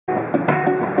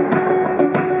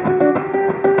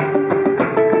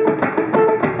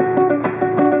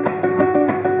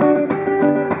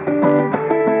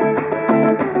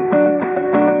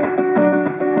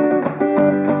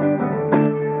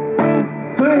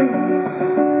things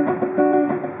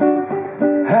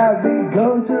have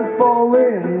begun to fall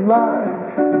in line.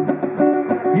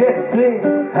 Yes,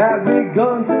 things have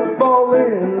begun to fall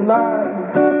in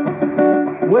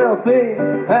line. Well,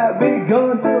 things have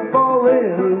begun to fall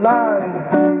in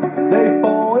line. They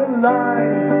fall in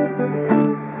line.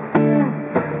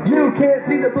 You can't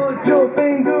seem to put your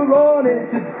finger on it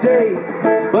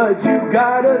today, but you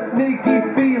got a sneaky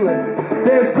feeling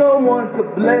there's someone to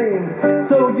blame.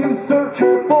 So you search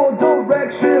for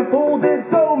direction, pulled in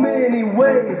so many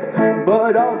ways.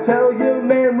 But I'll tell you,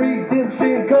 man,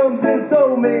 redemption comes in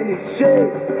so many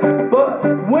shapes. But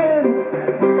when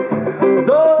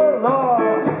the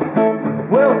loss,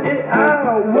 well, it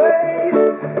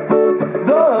outweighs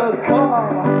the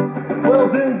cost, well,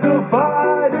 then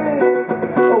divided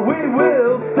we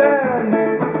will stand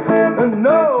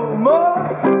no more.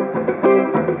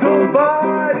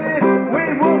 Divided we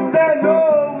will stand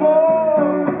no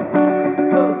more.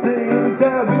 'Cause things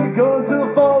have begun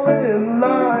to fall in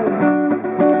line.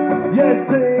 Yes,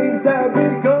 things have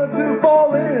begun to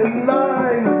fall in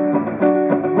line.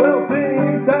 Well,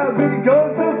 things have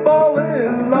begun to fall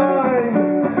in line.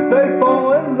 They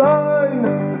fall in line.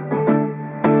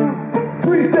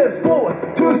 3 steps forward,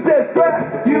 2 steps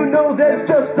back. You know that's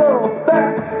just a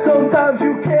fact. Sometimes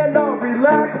you cannot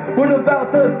relax. What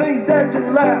about the things that you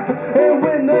lack? And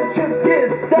when the chips get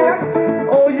stacked,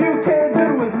 all you can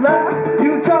do is laugh.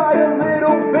 You try a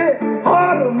little bit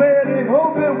harder, man, and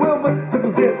hope it will. But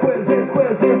circles and squares and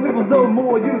squares and circles. The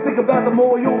more you think about, the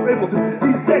more you're able to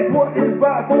dissect what is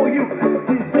right for you.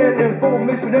 Descend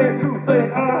information and truth,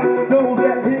 and I know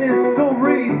that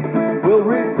history will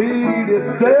repeat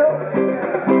itself.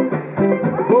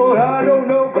 But I don't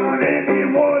know about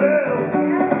anyone else.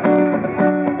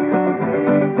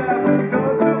 Things have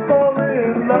begun to fall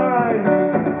in line.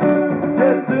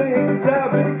 Yes, things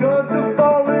have begun to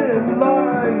fall in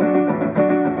line.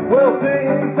 Well,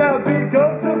 things have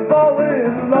begun to fall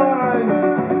in line.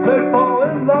 They fall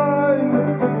in line.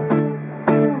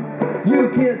 You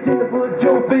can't seem to put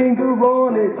your finger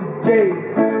on it today,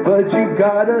 but you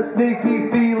got a sneaky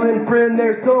feeling, friend,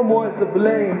 there's someone to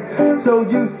blame. So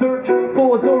you search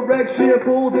for direction,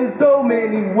 pulled in so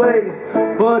many ways.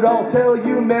 But I'll tell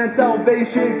you, man,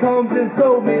 salvation comes in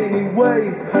so many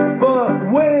ways. But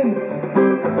when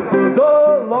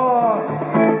the loss,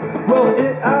 well,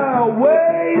 it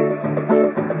outweighs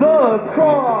the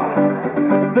cross,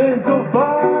 then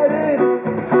divided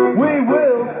we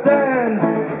will stand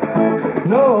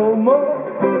no more.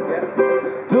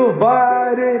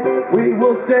 Divided we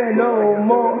will stand no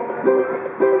more.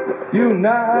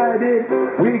 United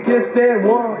we can stand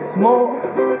once more.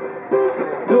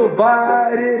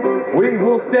 Divided we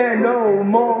will stand no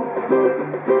more.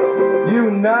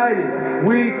 United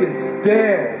we can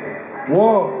stand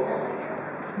once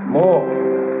more.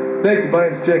 Thank you. My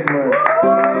name's Jake Murry.